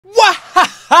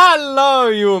Hello,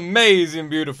 you amazing,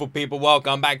 beautiful people.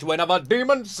 Welcome back to another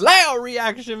Demon Slayer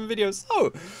reaction video.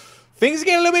 So, things are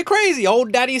getting a little bit crazy.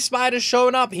 Old Daddy Spider's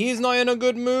showing up. He's not in a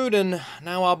good mood. And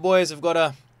now our boys have got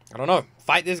to, I don't know,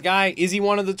 fight this guy. Is he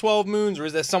one of the 12 moons? Or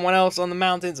is there someone else on the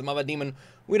mountain? Some other demon?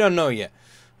 We don't know yet.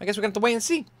 I guess we're going to have to wait and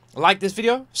see. Like this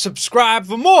video, subscribe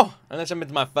for more, and let's jump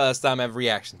into my first time ever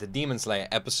reaction to Demon Slayer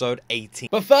episode 18.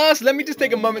 But first, let me just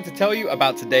take a moment to tell you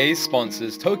about today's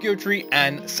sponsors, Tokyo Treat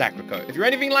and Sakurako. If you're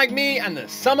anything like me and the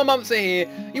summer months are here,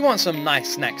 you want some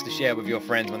nice snacks to share with your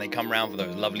friends when they come around for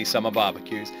those lovely summer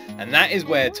barbecues, and that is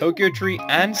where Tokyo Treat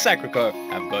and Sakurako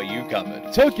have got you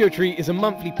covered. Tokyo Treat is a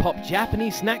monthly pop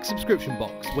Japanese snack subscription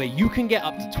box where you can get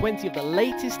up to 20 of the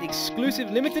latest exclusive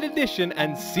limited edition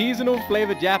and seasonal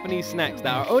flavored Japanese snacks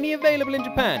that are only available in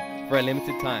Japan for a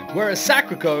limited time. Whereas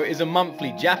Sakurako is a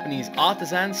monthly Japanese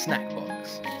artisan snack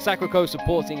box. Sakurako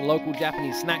supporting local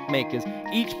Japanese snack makers.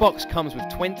 Each box comes with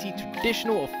 20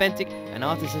 traditional, authentic, and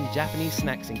artisan Japanese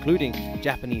snacks, including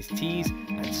Japanese teas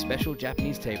and special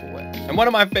Japanese tableware. And one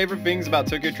of my favorite things about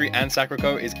Tokyo Treat and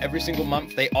Sakurako is every single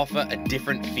month they offer a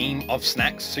different theme of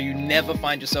snacks, so you never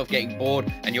find yourself getting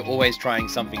bored and you're always trying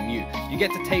something new. You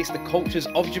get to taste the cultures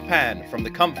of Japan from the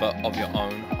comfort of your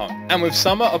own home. And with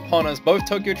summer upon us, both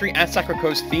Tokyo Treat and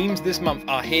Sakurako's themes this month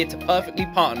are here to perfectly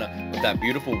partner with that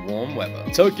beautiful warm weather.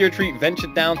 Tokyo Treat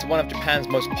ventured down to one of Japan's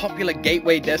most popular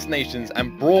gateway destinations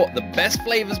and brought the best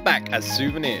flavors back as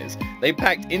souvenirs. They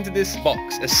packed into this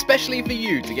box especially for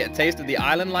you to get a taste of the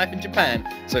island life in Japan,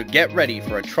 so get ready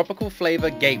for a tropical flavor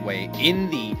gateway in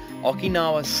the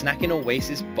Okinawa Snacking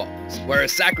Oasis box.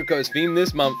 Whereas Sakurako's theme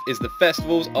this month is the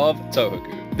festivals of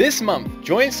Tohoku. This month,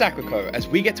 join Sakurako as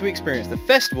we get to experience the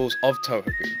festivals of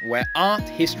Tohoku, where art,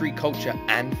 history, culture,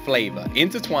 and flavor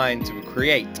intertwine to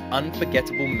create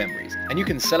unforgettable memories. And you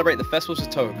can celebrate the festivals of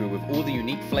Tohoku with all the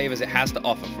unique flavors it has to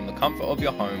offer from the comfort of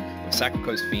your home with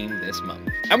Sakurako's theme this month.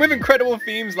 And with incredible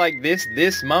themes like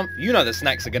this month, you know the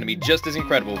snacks are going to be just as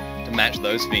incredible to match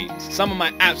those themes. Some of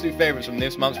my absolute favorites from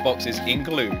this month's boxes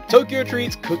include Tokyo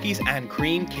Treat's Cookies and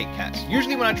Cream Kit Kats.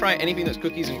 Usually when I try anything that's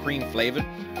cookies and cream flavored,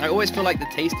 I always feel like the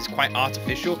taste is quite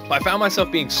artificial, but I found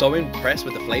myself being so impressed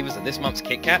with the flavors of this month's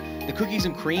Kit Kat. The cookies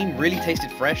and cream really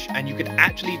tasted fresh, and you could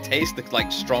actually taste the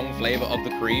strong flavor of the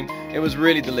cream. It was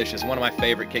really delicious, one of my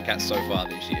favorite Kit Kats so far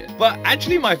this year. But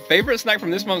actually my favorite snack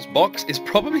from this month's box is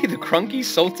probably the Crunky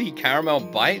Salty Caramel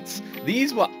Bites.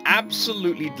 These were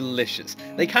absolutely delicious.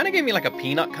 They kind of gave me like a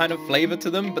peanut kind of flavor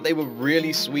to them, but they were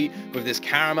really sweet with this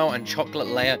caramel and chocolate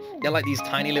layer. They're like these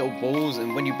tiny little balls,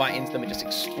 and when you bite into them, it just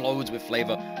explodes with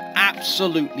flavor.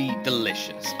 Absolutely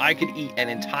delicious. I could eat an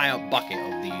entire bucket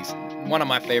of these. One of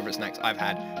my favorite snacks I've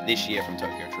had this year from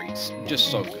Tokyo Treats. Just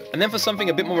so good. And then for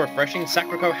something a bit more refreshing,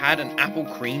 Sakurako had an apple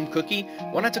cream cookie.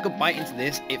 When I took a bite into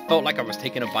this, it felt like I was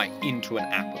taking a bite into an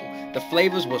apple. The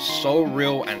flavors were so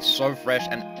real and so fresh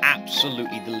and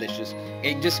absolutely delicious.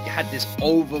 It just had this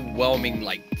overwhelming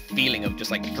feeling of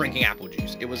just drinking apple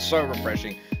juice. It was so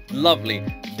refreshing. Lovely.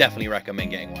 Definitely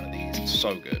recommend getting one of these. It's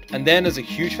so good. And then as a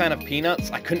huge fan of peanuts,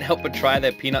 I couldn't help but try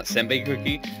their peanut senbei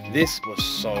cookie. This was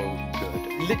so good.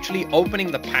 Literally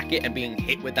opening the packet and being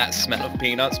hit with that smell of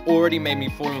peanuts already made me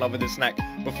fall in love with this snack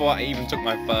before I even took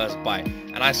my first bite.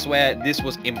 And I swear this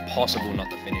was impossible not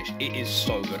to finish. It is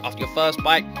so good. After your first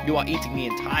bite, you are eating the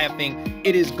entire thing.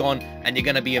 It is gone and you're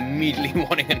going to be immediately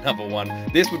wanting another one.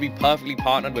 This would be perfectly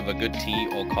partnered with a good tea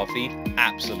or coffee.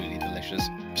 Absolutely delicious.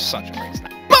 Such a great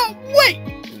snack. But wait!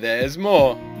 There's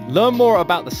more. Learn more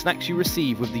about the snacks you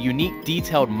receive with the unique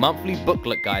detailed monthly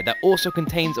booklet guide that also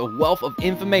contains a wealth of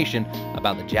information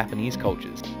about the Japanese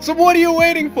cultures. So what are you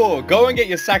waiting for? Go and get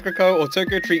your Sakurako or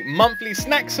Tokyo Treat monthly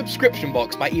snack subscription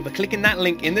box by either clicking that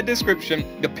link in the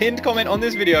description, the pinned comment on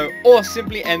this video, or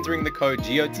simply entering the code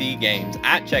G.O.T games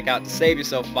at checkout to save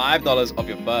yourself $5 off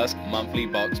your first monthly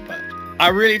box purchase. I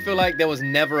really feel like there was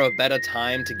never a better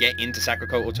time to get into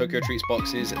Sakurako or Tokyo Treats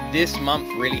boxes. This month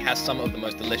really has some of the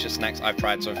most delicious snacks I've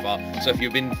tried so far. So if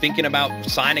you've been thinking about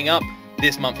signing up,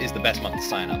 this month is the best month to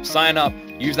sign up. Sign up,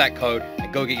 use that code,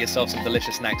 and go get yourself some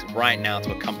delicious snacks right now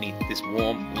to accompany this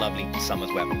warm, lovely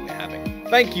summer's weather we're having.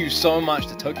 Thank you so much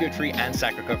to Tokyo Treat and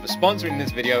Sakurako for sponsoring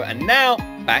this video, and now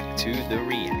back to the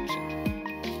reaction.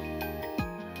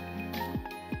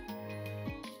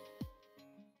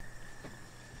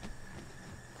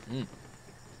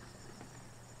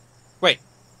 Wait,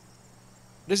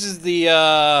 this is the,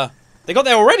 they got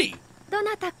there already! They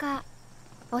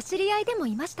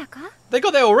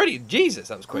got there already! Jesus,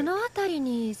 that was quick.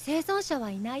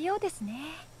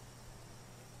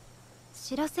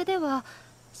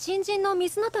 新人の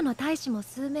水のの大使も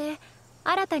数名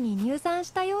新たに入山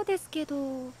したようですけど。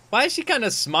Why is she kind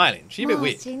of smiling? She's a bit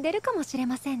weird. 死んでるかもしれ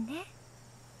ませんね。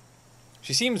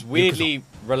She seems weirdly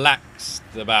relaxed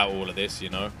about all of this, you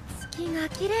know.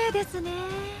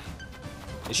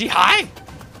 Is she high?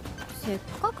 せっ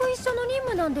かく一緒の任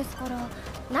務なんですから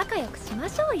仲良くしま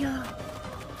しょうよ。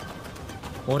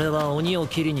俺は鬼を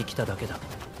切りに来ただけだ。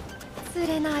釣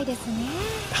れないですね。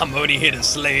I'm only here to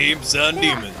slay some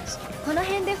demons. この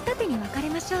辺で二手に分かれ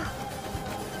ましょう。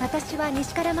私は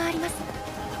西から回ります。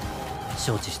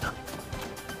承知した。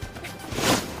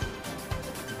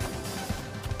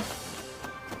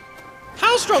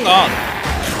How strong are they?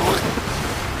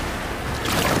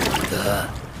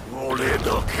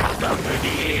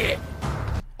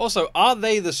 Also, are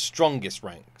they the strongest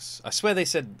ranks? I swear they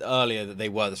said earlier that they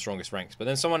were the strongest ranks, but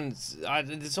then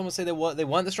did someone say they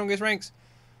weren't the strongest ranks?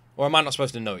 Or am I not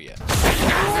supposed to know yet?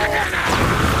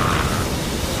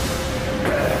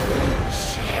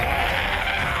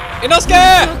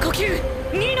 Inosuke!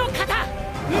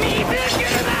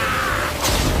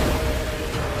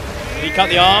 Did he cut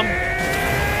the arm?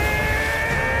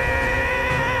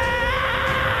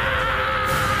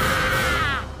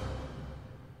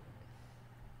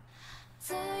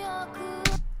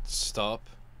 Stop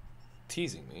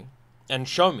teasing me and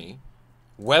show me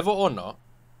whether or not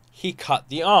he cut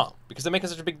the arm. Because they're making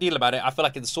such a big deal about it, I feel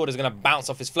like the sword is going to bounce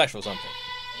off his flesh or something.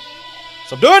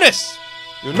 Stop doing this!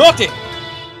 You're naughty!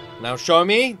 Now show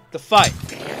me the fight.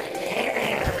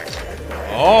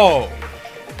 Oh!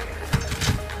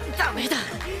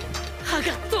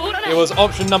 It was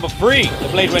option number 3. The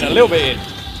blade went a little bit in.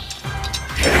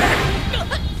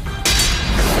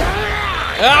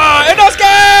 Ah, Inosuke!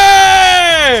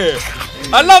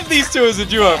 I love these two as a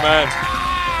duo, man.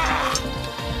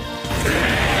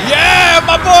 Yeah,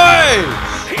 my boys!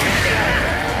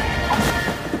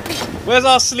 Where's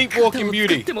our sleepwalking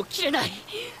beauty?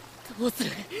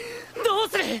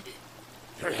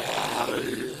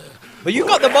 But you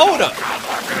got the boulder.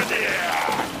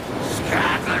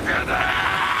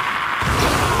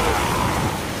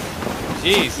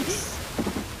 Jesus.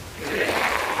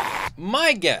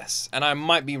 My guess, and I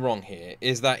might be wrong here,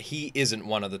 is that he isn't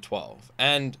one of the 12.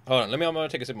 And hold on, I'm gonna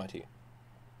take a sip of my tea.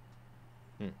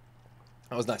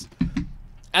 That was nice.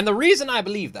 And the reason I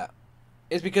believe that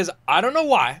is because I don't know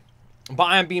why, but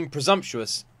I am being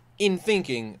presumptuous in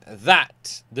thinking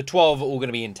that the 12 are all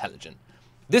gonna be intelligent.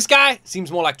 This guy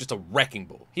seems more like just a wrecking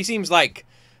ball. He seems like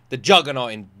the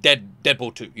Juggernaut in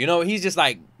Deadpool 2. You know, he's just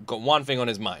like got one thing on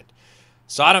his mind.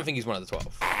 So I don't think he's one of the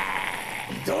 12.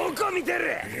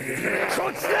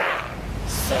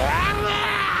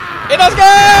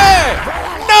 Inosuke!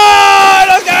 No!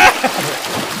 Inosuke!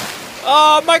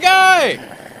 Oh, my guy!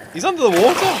 He's under the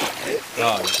water?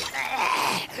 Oh,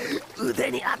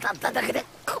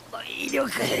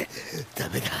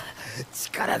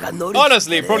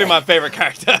 honestly, probably my favorite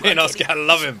character, Inosuke. I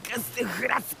love him.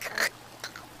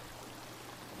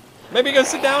 Maybe go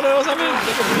sit down or something?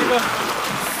 Take a breather.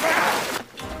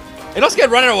 Inosuke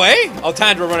running away? Oh,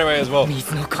 Tanjiro running away as well.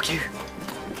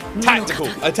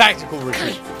 A tactical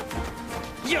retreat.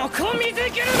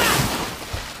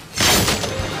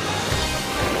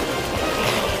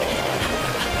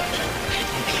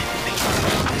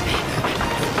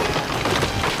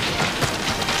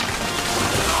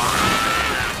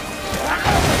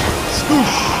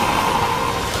 Scoosh.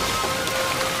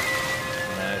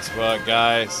 Nice work,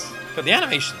 guys. But the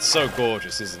animation's so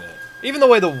gorgeous, isn't it? Even the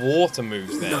way the water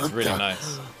moves there is really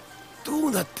nice.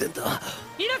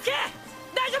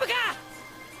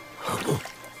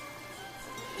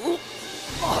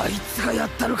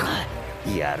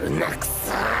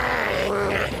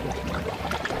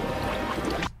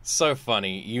 So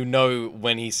funny. You know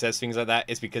when he says things like that,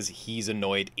 it's because he's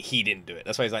annoyed he didn't do it.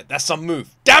 That's why he's like, that's some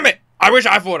move. Damn it! I wish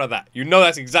I thought of that. You know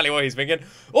that's exactly what he's thinking.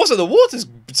 Also, the water's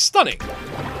stunning.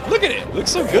 Look at it. It looks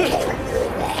so good.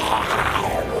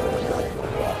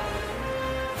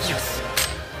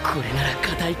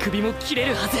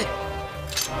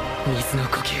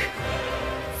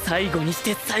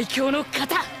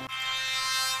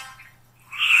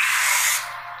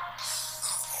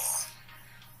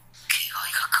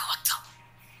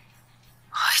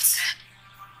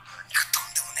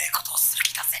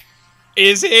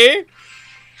 Is he?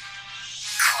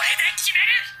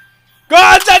 Go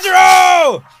on,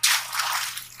 Tanjiro!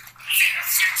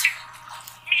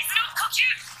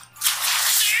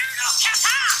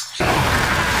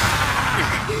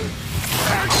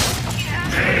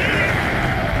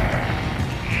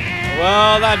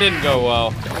 Well, that didn't go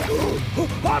well.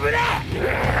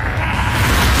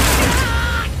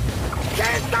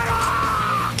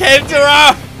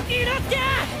 Kentaro!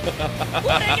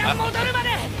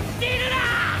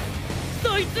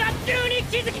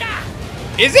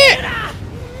 Is it?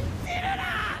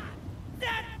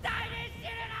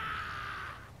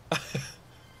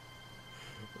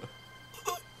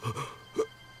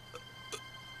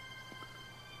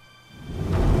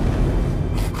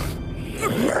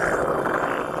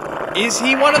 Is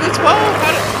he one of the 12?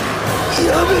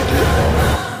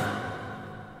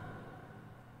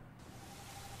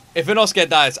 If Inosuke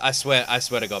dies, I swear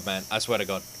to God, man. I swear to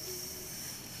God.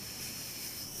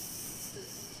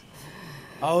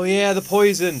 Oh yeah, the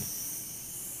poison.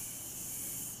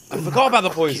 I forgot about the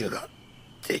poison.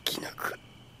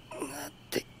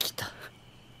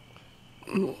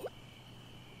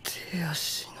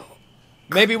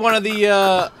 Maybe one of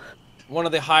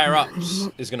the higher ups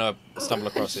is gonna stumble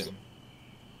across him.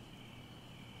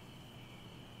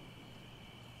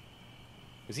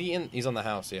 Is he in? He's on the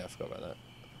house. Yeah, I forgot about that.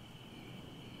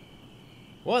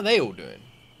 What are they all doing?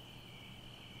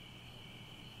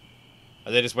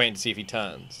 Are they just waiting to see if he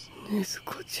turns?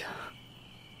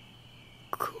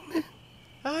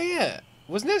 Oh yeah.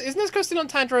 Isn't Nezuko still on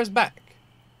Tanjiro's back?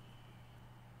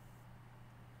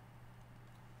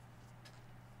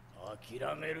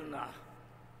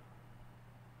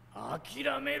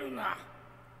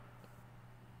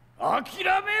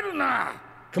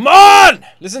 Come on!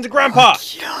 Listen to Grandpa!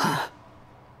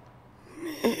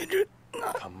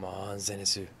 Come on,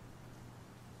 Zenitsu.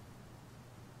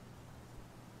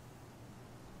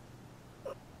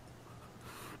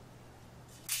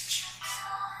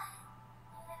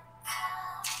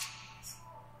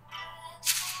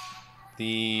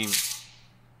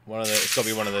 It's gotta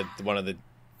be one of the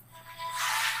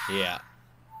yeah.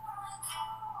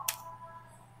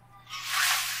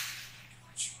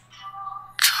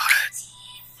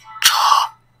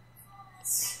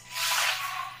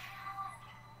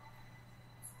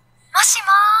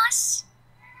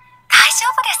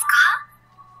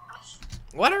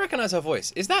 Why do I recognize her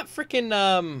voice? Is that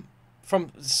freaking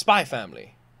from Spy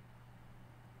Family?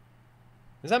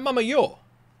 Is that Mama Yor?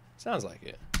 Sounds like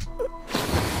it.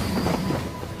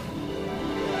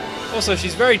 Also,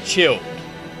 she's very chilled.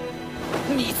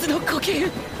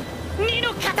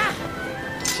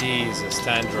 Jesus,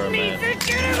 Tanjiro, man.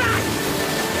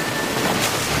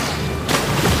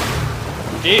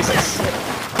 Jesus.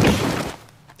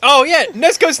 Oh yeah,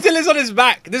 Nezuko still is on his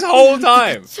back this whole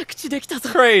time.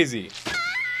 Crazy.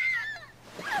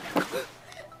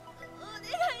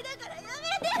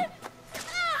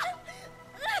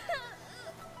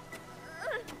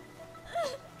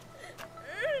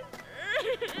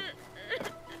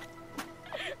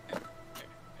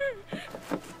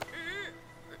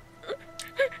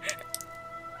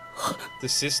 The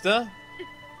sister?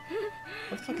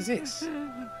 What the fuck is this?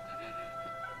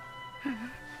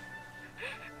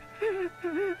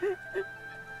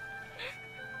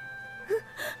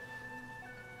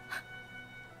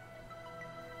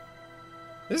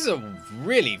 This is a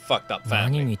really fucked up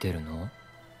family. 何見てるの？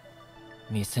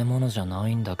見せ物じゃな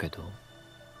いんだけど。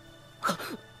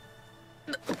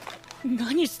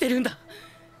何してるんだ？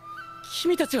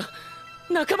君たちは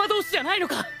仲間同士じゃないの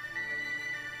か？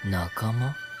仲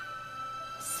間？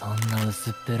そんな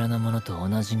薄っぺらなものと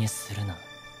同じにするな。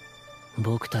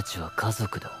僕たちは家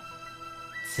族だ。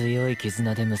強い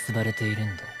絆で結ばれている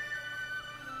んだ。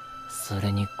そ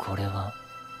れにこれは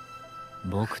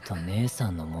僕と姉さ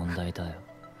んの問題だよ。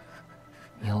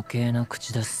余計な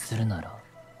口出しするなら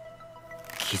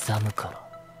刻むから。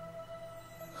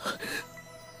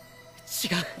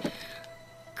違う。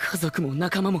家族も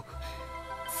仲間も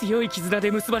強い絆で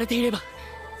結ばれていれば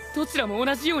どちらも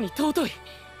同じように尊い。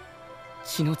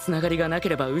血のつながりがなけ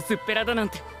れば薄っぺらだなん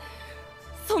て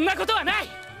そんなことはない。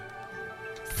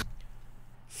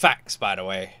 Facts, by the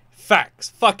way.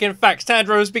 Facts. Fucking facts.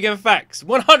 Tanjiro speaking facts.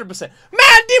 100%. Man,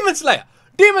 Demon Slayer!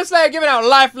 Demon Slayer giving out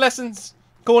life lessons.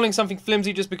 Calling something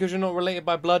flimsy just because you're not related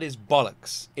by blood is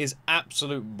bollocks. Is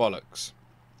absolute bollocks.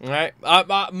 Alright?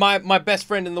 My best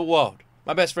friend in the world.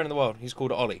 My best friend in the world. He's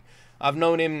called Ollie. I've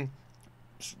known him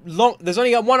long. There's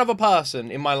only one other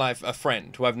person in my life, a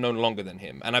friend, who I've known longer than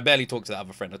him. And I barely talk to that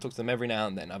other friend. I talk to them every now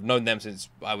and then. I've known them since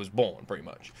I was born, pretty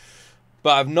much.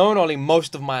 But I've known Ollie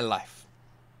most of my life.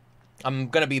 I'm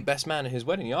going to be best man at his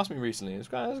wedding. He asked me recently. It's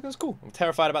cool. I'm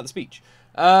terrified about the speech.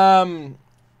 And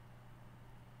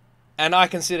I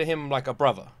consider him like a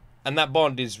brother. And that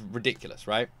bond is ridiculous,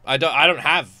 right? I don't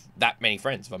have that many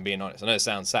friends, if I'm being honest. I know it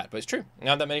sounds sad, but it's true. I don't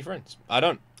have that many friends. I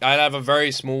don't. I have a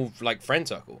very small, like, friend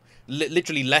circle.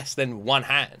 Literally less than one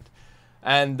hand.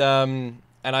 And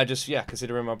I just, yeah,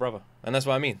 consider him my brother. And that's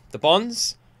what I mean. The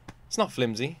bonds, it's not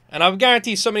flimsy. And I would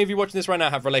guarantee so many of you watching this right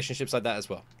now have relationships like that as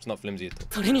well. It's not flimsy at all.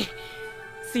 それに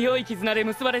強い絆で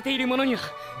結ばれている者には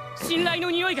信頼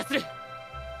の匂いがする。だ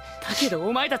けど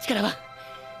お前たちからは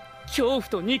恐怖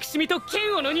と憎しみと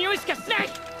嫌悪の匂いしかしない。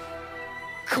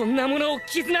こんなものを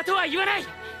絆とは言わない。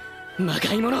ま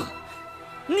がいもの、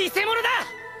偽物だ。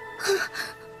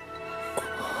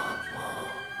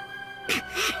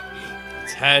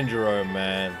Tanjiro,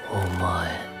 man. Oh my.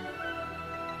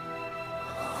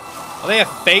 Are they a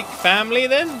fake family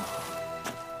then?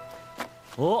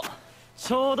 お、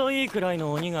ちょうどいいくらい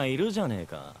の鬼がいるじゃねえ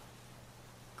か。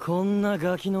こんな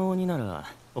ガキの鬼なら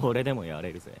俺でもや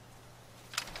れるぜ。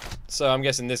 So I'm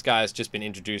guessing this guy has just been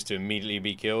introduced to immediately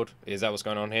be killed. Is that what's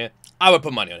going on here? I would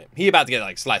put money on it. He about to get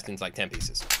like sliced into like 10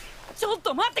 pieces. ちょっ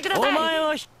と待ってください。お前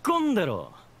は引っ込んで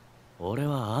ろ。俺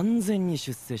は安全に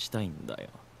出世したいんだよ。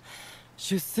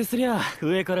出世すりゃ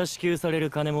上から支給される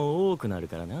金も多くなる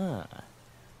からな。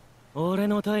俺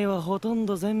の隊はほとん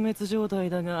ど全滅状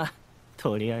態だが、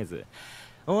とりあえず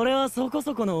俺はそこ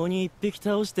そこの鬼一匹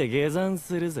倒して下山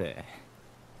するぜ。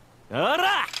あ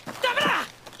ら、ダメだ。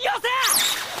よせ。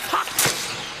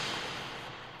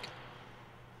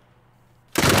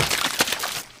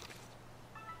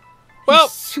 Well,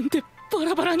 一瞬でバ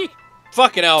ラバラに。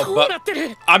 fucking hell, どう but なって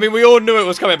る。 I mean, we all knew it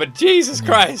was coming, but Jesus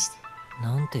Christ.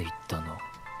 なんて言ったの？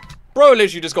 Bro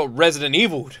literally just got Resident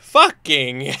Evil'd.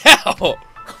 Fucking hell.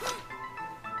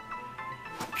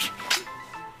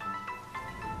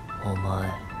 お前、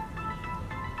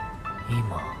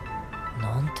今、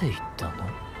なんて言ったの？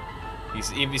 He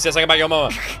said something about your mama.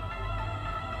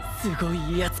 すご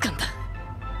い威圧感だ。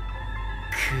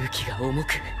空気が重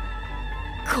く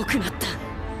濃くなった。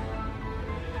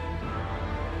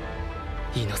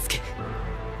伊之助、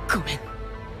ごめん。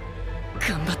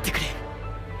頑張ってくれ。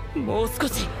もう少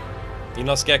し。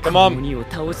 Inosuke, come この on. 鬼を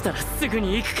倒したらすぐ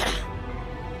に行くから。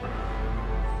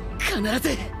必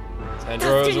ず。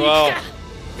 Tanjiro as well.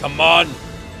 Come on.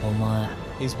 お前、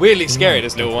 He's weirdly scary,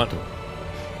 this little one.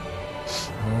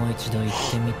 もう一度言っ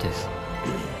てみて。ね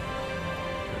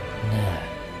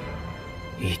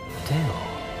え、言ってよ。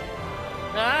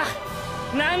あ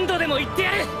あ、何度でも言って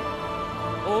やる。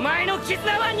お前の絆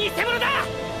は偽物だ。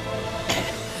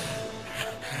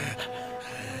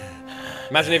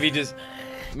 Imagine if he just,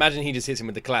 imagine he just hits him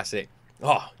with the classic.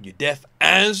 Oh, you're deaf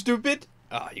and stupid.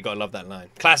 Ah, you gotta love that line.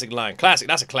 Classic line. Classic.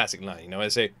 That's a classic line. You know, I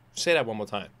say that one more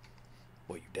time.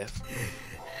 What, you deaf?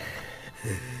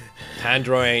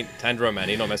 Tanjiro, man.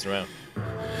 He's not messing around.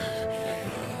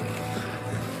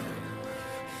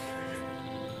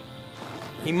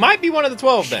 He might be one of the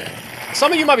 12 then.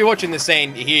 Some of you might be watching this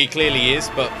saying he clearly is,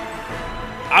 but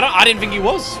I didn't think he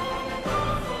was.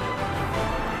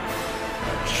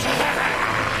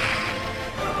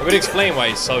 It would explain why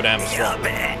he's so damn strong.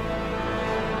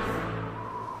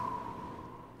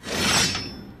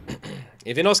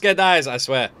 If Inosuke dies, I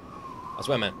swear, man, I'm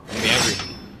gonna be angry.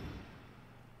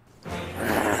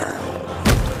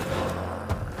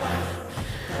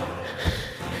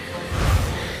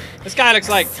 This guy looks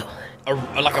like a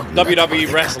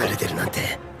WWE wrestler.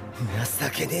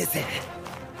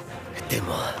 で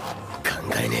も考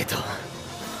えねえと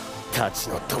立ち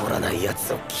の通らないや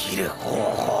つを切る方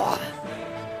法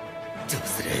どう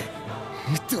する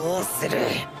どうす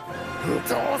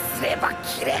れば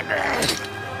切れる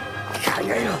考え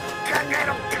ろ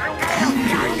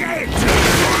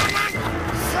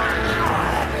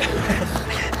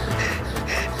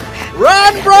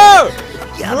Run, bro!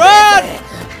 Run!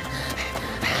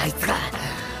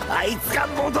 あいつが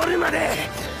戻るまで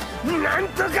なん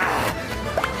とかな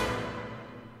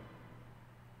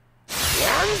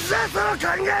んざその考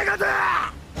え方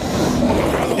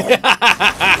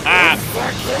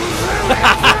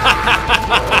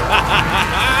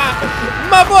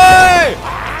My boy!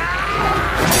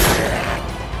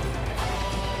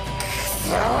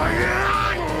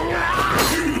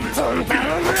 そんな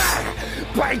の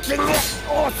バイキンに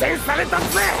汚染されたぜ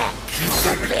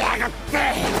くせやがって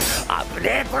危ね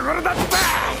えところだった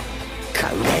考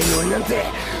えようなんて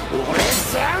俺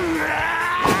じゃな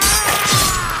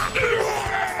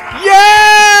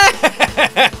Yeah!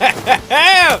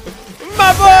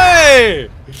 My boy!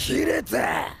 切れ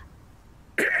た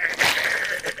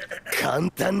簡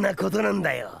単なことなん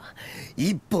だよ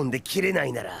一本で切れな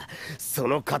いならそ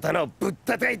の刀をぶっ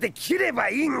たたいて切れば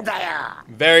いいんだよ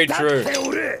Very true. だって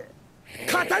俺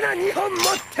刀2本持っ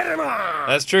てるもん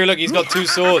That's true. Look, he's got 2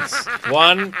 swords.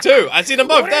 1, 2. I see them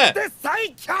both 俺 there. って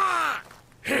最強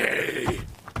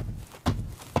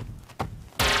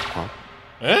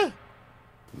Huh?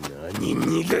 何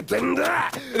逃げてんだ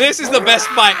This is the best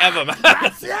fight ever, man.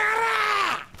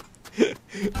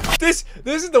 This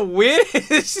is the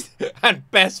weirdest and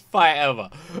best fight ever.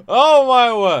 Oh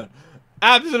my word.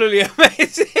 Absolutely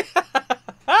amazing.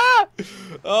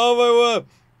 Oh my word.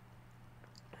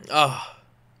 Oh,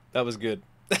 that was good.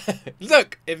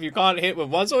 Look, if you can't hit with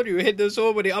one sword, you hit the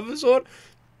sword with the other sword.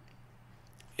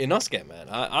 Inosuke, man.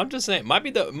 I'm just saying, might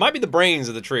be the brains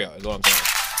of the trio, is what I'm saying.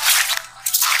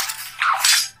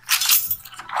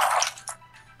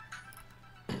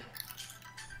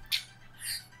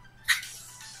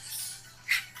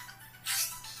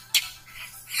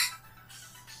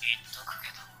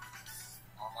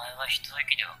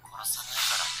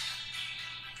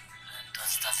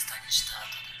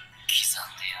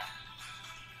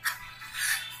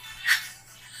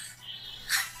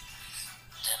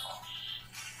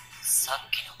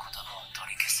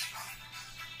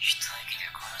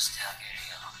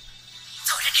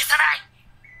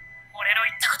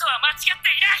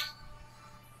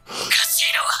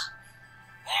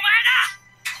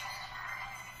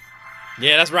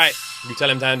 Yeah, that's right. You tell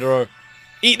him, Tanjiro.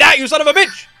 Eat that, you son of a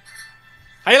bitch!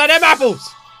 How you like them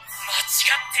apples?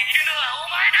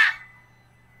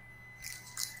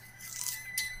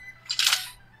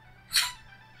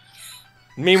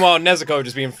 Meanwhile, Nezuko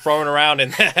just being thrown around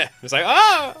in there. It's like,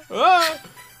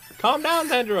 calm down,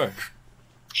 Tanjiro.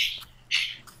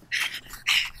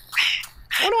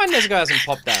 I wonder why Nezuko hasn't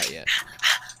popped out yet.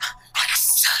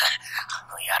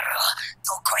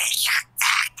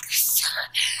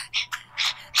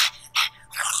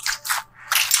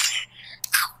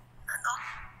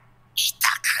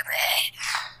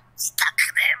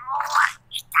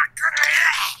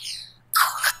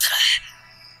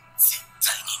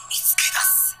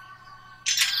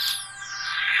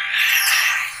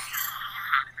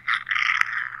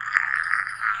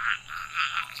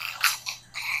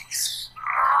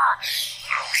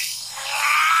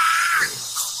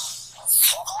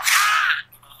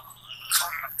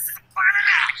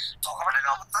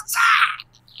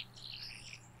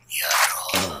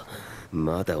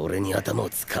まだ俺に頭を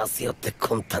使わせよって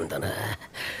魂胆だな。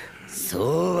そ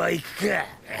うはいくか。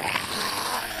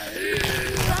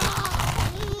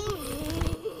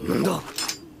なんだ。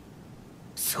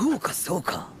そうかそう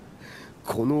か。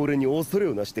この俺に恐れ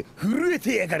をなして震え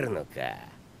てやがるのか。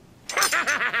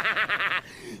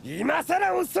今さ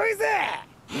ら遅いぜ。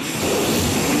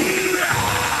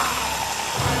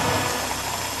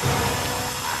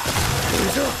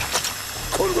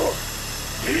今度。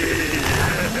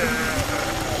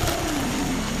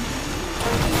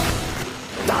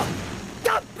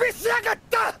脱皮しやがっ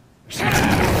た。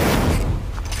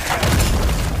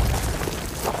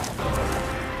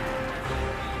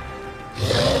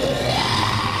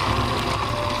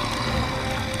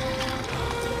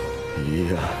い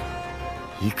や、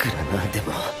いくらなんで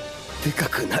もでか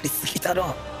くなりすぎだ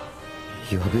ろ。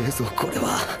やべえぞこれ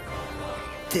は。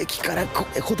敵からこ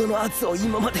れほどの圧を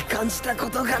今まで感じたこ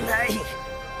とがない。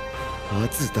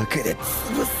圧だけで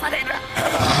潰される。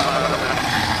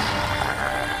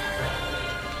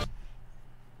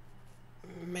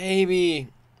Maybe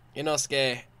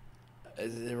Inosuke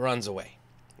runs away.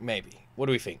 Maybe. What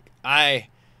do we think? I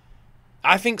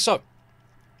think so.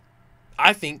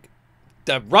 I think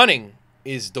that running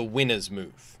is the winner's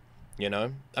move. You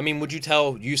know? I mean, would you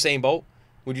tell Usain Bolt?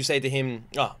 Would you say to him,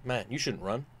 oh, man, you shouldn't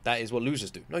run. That is what losers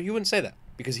do. No, you wouldn't say that.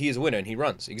 Because he is a winner and he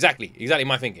runs. Exactly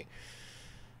my thinking.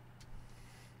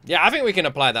 Yeah, I think we can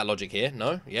apply that logic here.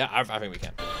 No? Yeah, I think we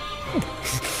can.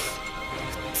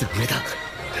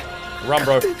 Run,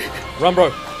 bro. Run,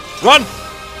 bro. Run!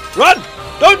 Run!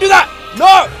 Don't do that!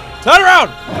 No! Turn around!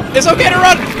 It's okay to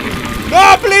run!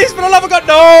 No, please, for the love of God,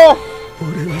 no!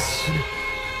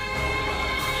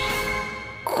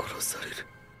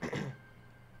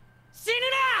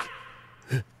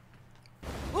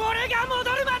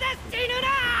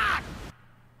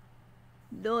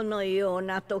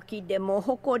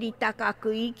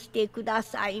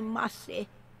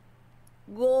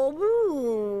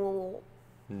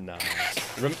 Nah.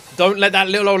 Don't let that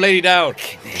little old lady down.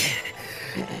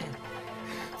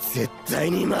 絶対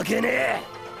に負けねえ。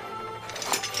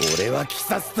俺は鬼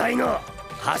殺隊の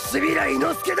橋平伊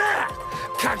之助だ。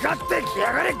かかってき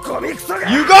やがれゴミクソが。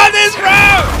You got this, bro!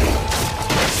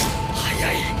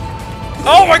 早い。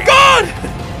Oh my God!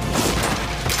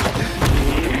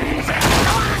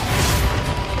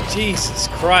 Jesus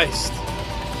Christ.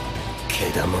 毛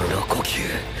玉の呼吸。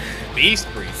Beast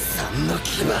breathing. 三の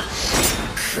牙。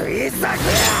食い裂く。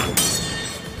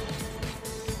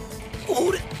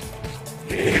俺。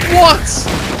What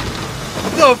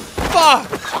the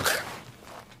fuck?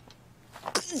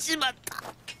 しまった。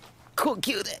呼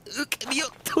吸で受け身を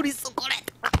取り損ね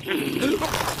た。俺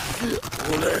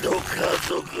の家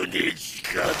族に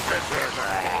近づくな。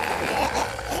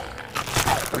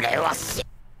俺は死。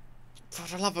For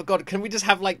the love of God, can we just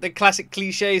have like the classic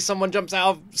cliche, someone jumps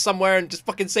out of somewhere and just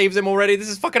fucking saves him already? This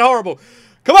is fucking horrible.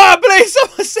 Come on, please,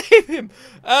 someone save him.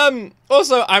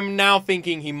 Also, I'm now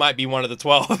thinking he might be one of the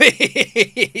 12.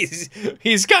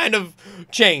 he's kind of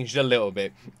changed a little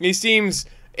bit. He seems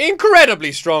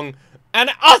incredibly strong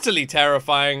and utterly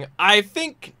terrifying. I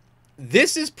think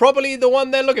this is probably the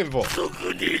one they're looking for.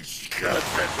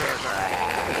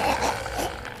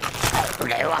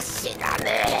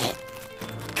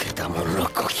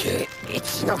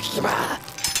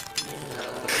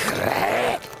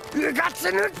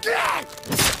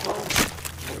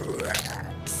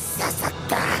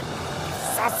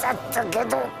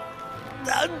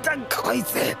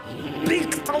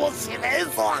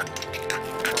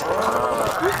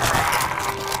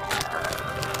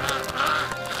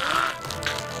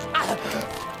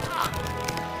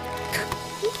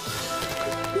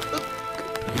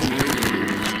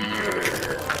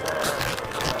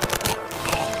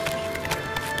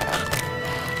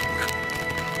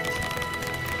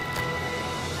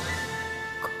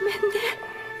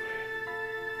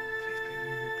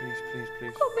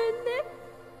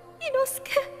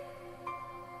 介。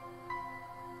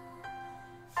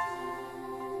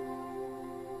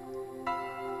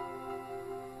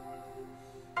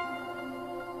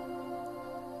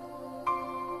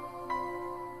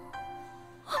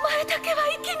お前だけは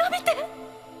生き延びて。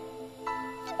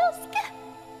陽介。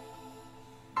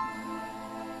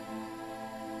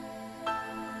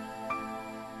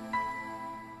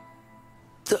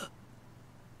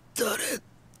誰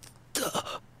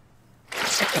だ。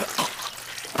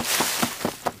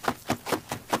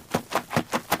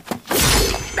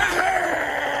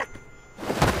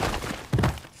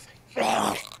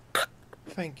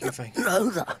Thank you, thank you. な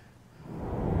んだ。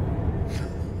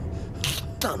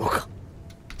たのか。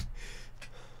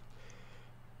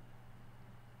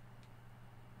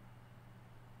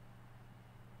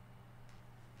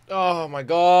Oh my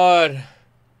god.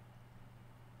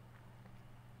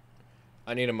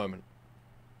 I need a moment.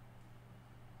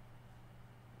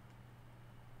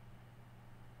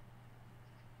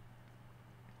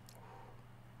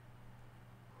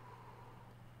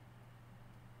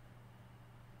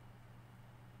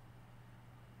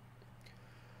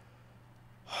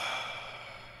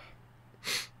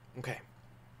 Okay.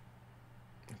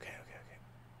 Okay.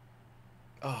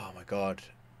 Oh my god.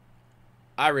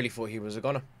 I really thought he was a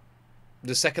goner.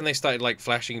 The second they started like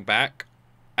flashing back,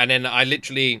 and then I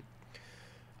literally,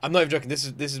 I'm not even joking. This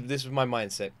was my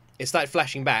mindset. It started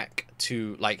flashing back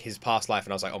to like his past life,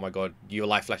 and I was like, oh my god, your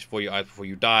life flashed before your eyes before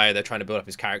you die. They're trying to build up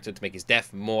his character to make his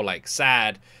death more like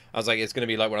sad. I was like, it's gonna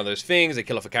be like one of those things. They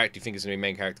kill off a character you think is gonna be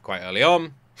main character quite early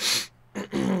on.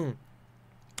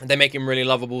 They make him really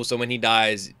lovable, so when he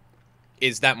dies,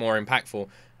 is that more impactful?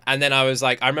 And then I was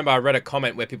like, I remember I read a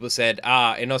comment where people said,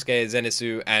 Inosuke,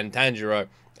 Zenitsu, and Tanjiro,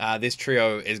 this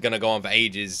trio is gonna go on for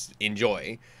ages.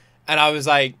 Enjoy. And I was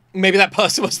like, maybe that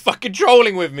person was fucking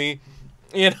trolling with me,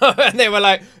 you know? And they were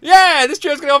like, yeah, this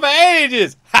trio's gonna go on for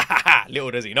ages. Ha ha ha. Little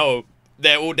does he know,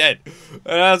 they're all dead.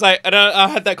 And I was like, and I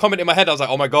had that comment in my head. I was like,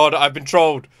 oh my god, I've been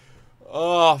trolled.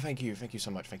 Oh, thank you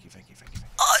so much. Thank you.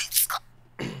 あいつか。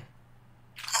何者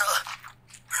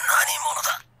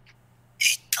だ。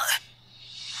一体。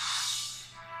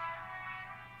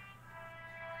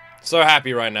 So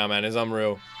happy right now, man. It's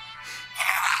unreal.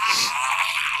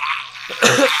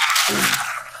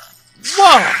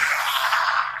 Whoa!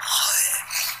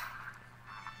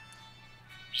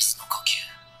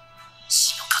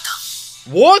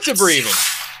 Water breathing.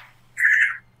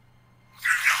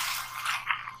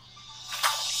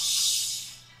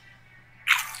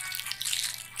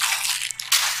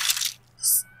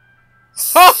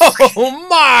 Oh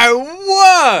my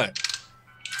word!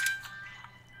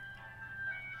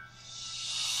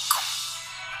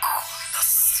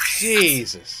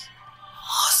 Jesus.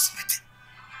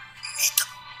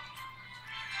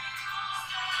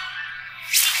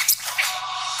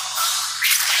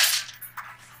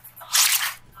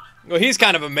 Well, he's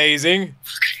kind of amazing.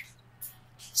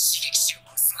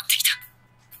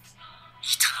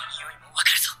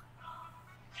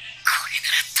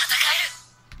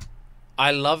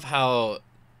 I love how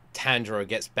Tanjiro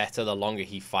gets better the longer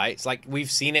he fights. Like, we've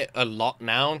seen it a lot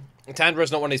now.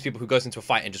 Tanjiro's not one of these people who goes into a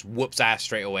fight and just whoops ass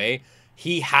straight away.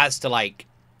 He has to, like,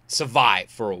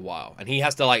 survive for a while. And he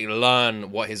has to, like,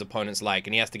 learn what his opponent's like.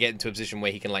 And he has to get into a position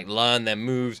where he can, like, learn their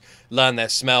moves, learn their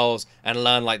smells, and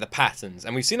learn, like, the patterns.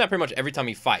 And we've seen that pretty much every time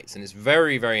he fights. And it's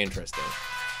very, very interesting.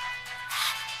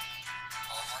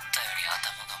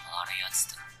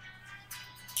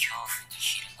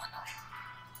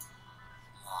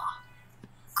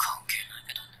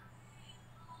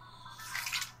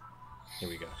 Here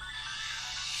we go.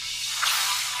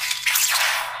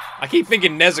 I keep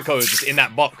thinking Nezuko is just in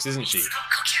that box, isn't she?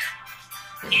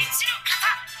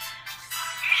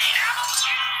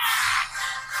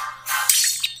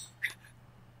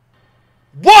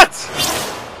 What?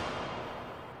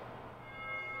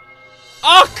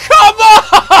 Oh, come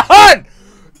on!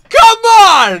 Come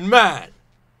on, man!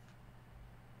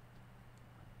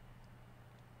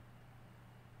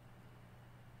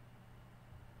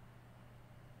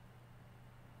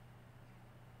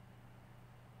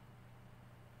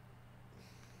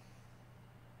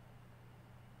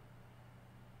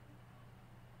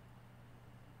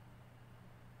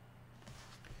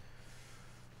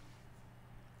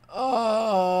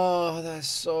 Oh, that's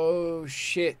so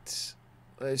shit.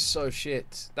 That is so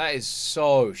shit. That is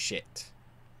so shit.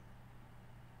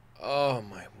 Oh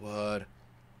my word.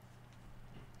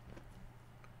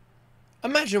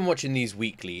 Imagine watching these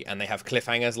weekly and they have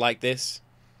cliffhangers like this.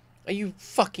 Are you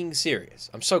fucking serious?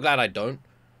 I'm so glad I don't.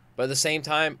 But at the same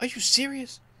time, are you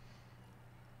serious?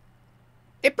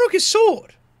 It broke his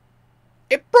sword.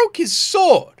 It broke his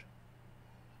sword.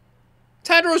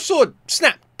 Tanjiro's sword,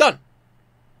 snap, done.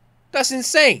 That's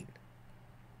insane.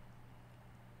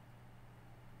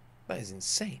 That is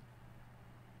insane.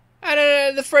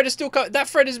 And the thread is still cut. That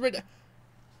thread is written.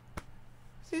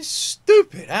 These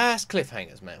stupid ass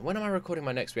cliffhangers, man. When am I recording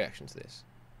my next reaction to this?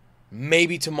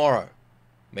 Maybe tomorrow.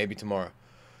 Maybe tomorrow.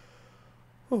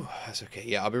 Whew, that's okay.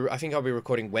 Yeah, I think I'll be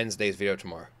recording Wednesday's video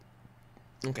tomorrow.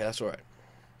 Okay, that's alright.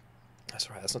 That's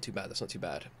alright. That's not too bad. That's not too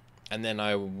bad. And then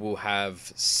I will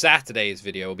have Saturday's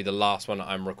video. Will be the last one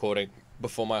I'm recording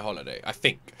before my holiday. I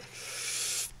think.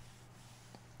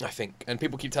 And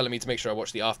people keep telling me to make sure I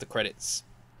watch the after credits.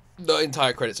 The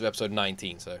entire credits of episode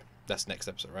 19. So that's next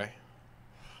episode, right?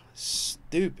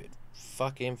 Stupid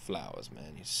fucking flowers,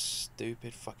 man. You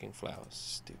stupid fucking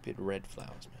flowers. Stupid red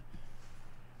flowers, man.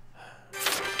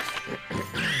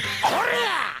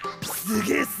 す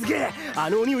げえすげえ、あ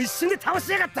の鬼を一瞬で倒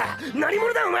しやがった。何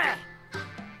者だお前。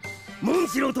モン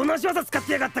ジローと同じ技使っ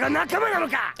てやがったが仲間なの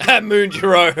か。ムンジ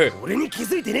ロー。俺に気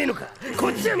づいてねえのか。こ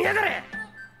っちを見やがれ。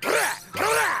ほらほら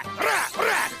ほらほ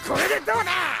ら、これでどう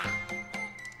だ。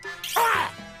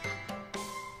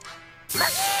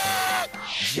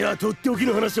じゃあとっておき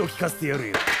の話を聞かせてやる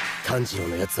よ。炭治郎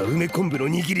のやつは梅昆布の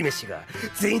握り飯が、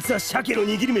善逸は鮭の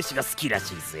握り飯が好きら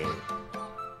しいぜ。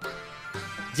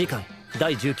次回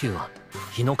第19話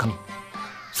日の神。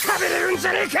食べれるんじ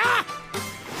ゃねえか。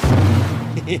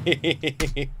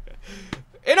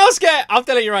Inosuke, I'm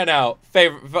telling you right now,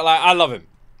 favorite. Like, I love him.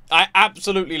 I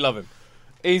absolutely love him.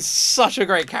 He's such a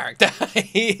great character.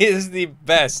 He is the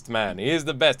best, man. He is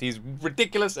the best. He's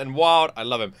ridiculous and wild. I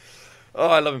love him. Oh,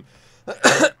 I love him.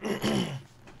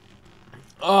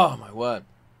 Oh my word.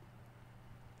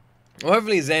 Well,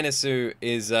 hopefully Zenitsu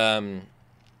is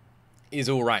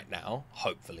all right now.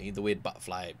 Hopefully the weird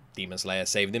butterfly demon slayer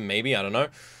saved him. Maybe, I don't know.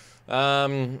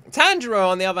 Tanjiro,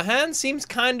 on the other hand, seems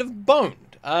kind of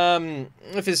boned.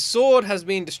 If his sword has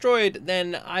been destroyed,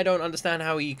 then I don't understand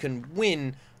how he can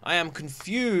win. I am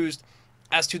confused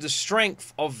as to the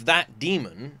strength of that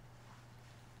demon.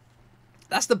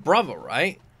 That's the brother,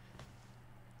 right?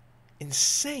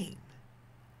 Insane.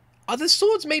 Are the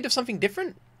swords made of something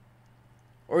different?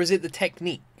 Or is it the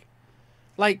technique?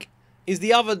 Like, is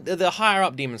the higher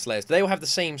up demon slayers, do they all have the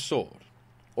same sword?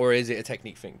 Or is it a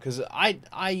technique thing? Because I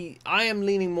am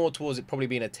leaning more towards it probably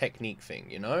being a technique thing,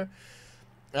 you know?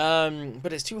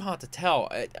 But it's too hard to tell.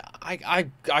 I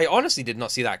honestly did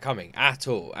not see that coming at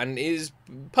all. And it is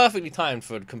perfectly timed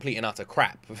for complete and utter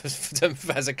crap as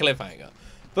a cliffhanger.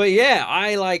 But yeah,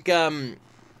 I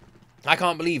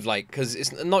can't believe, like, because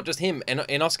it's not just him.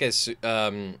 Inosuke's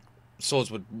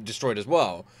swords were destroyed as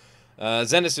well.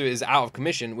 Zenitsu is out of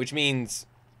commission, which means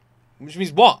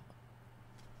what?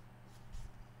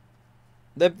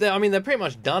 I mean, they're pretty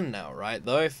much done now, right?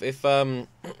 Though, if Tanjiro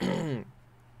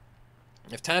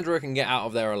can get out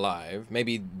of there alive,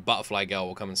 maybe Butterfly Girl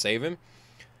will come and save him.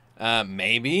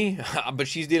 Maybe, but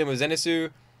she's dealing with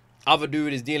Zenitsu. Other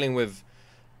dude is dealing with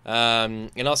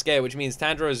Inosuke, which means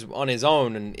Tanjiro's on his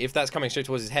own, and if that's coming straight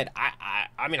towards his head,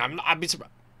 I mean, I'd be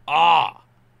surprised.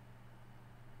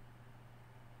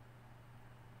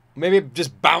 Maybe it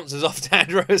just bounces off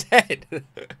Tanjiro's head.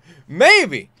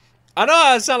 Maybe. I know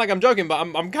I sound like I'm joking, but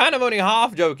I'm kind of only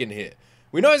half joking here.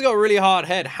 We know he's got a really hard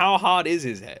head. How hard is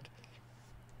his head?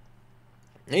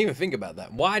 I didn't even think about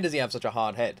that. Why does he have such a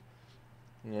hard head?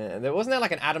 Yeah, wasn't there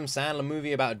like an Adam Sandler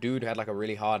movie about a dude who had like a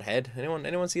really hard head?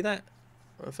 Anyone see that?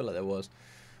 I feel like there was.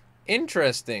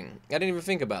 Interesting. I didn't even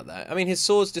think about that. I mean, his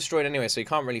sword's destroyed anyway, so he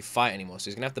can't really fight anymore. So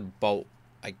he's gonna have to bolt,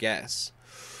 I guess.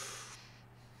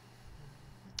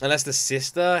 Unless the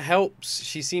sister helps.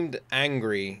 She seemed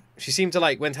angry. She seemed to,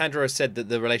 like, when Tanjiro said that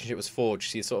the relationship was forged,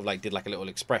 she sort of, like, did, like, a little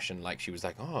expression. Like, she was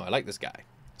like, oh, I like this guy.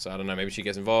 So, I don't know, maybe she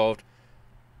gets involved.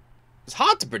 It's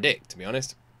hard to predict, to be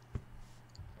honest.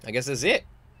 I guess that's it.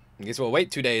 I guess we'll wait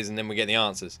 2 days and then we'll get the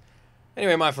answers.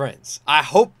 Anyway, my friends, I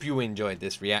hope you enjoyed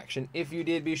this reaction. If you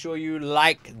did, be sure you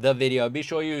like the video. Be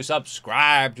sure you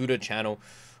subscribe to the channel.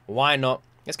 Why not?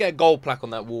 Let's get a gold plaque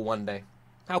on that wall one day.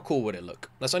 How cool would it look?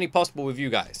 That's only possible with you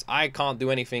guys. I can't do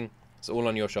anything. It's all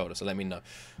on your shoulders, so let me know.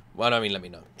 Well, I don't mean let me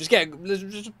know.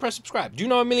 Just press subscribe. Do you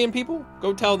know 1 million people?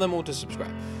 Go tell them all to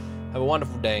subscribe. Have a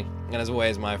wonderful day. And as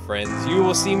always, my friends, you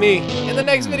will see me in the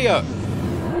next video.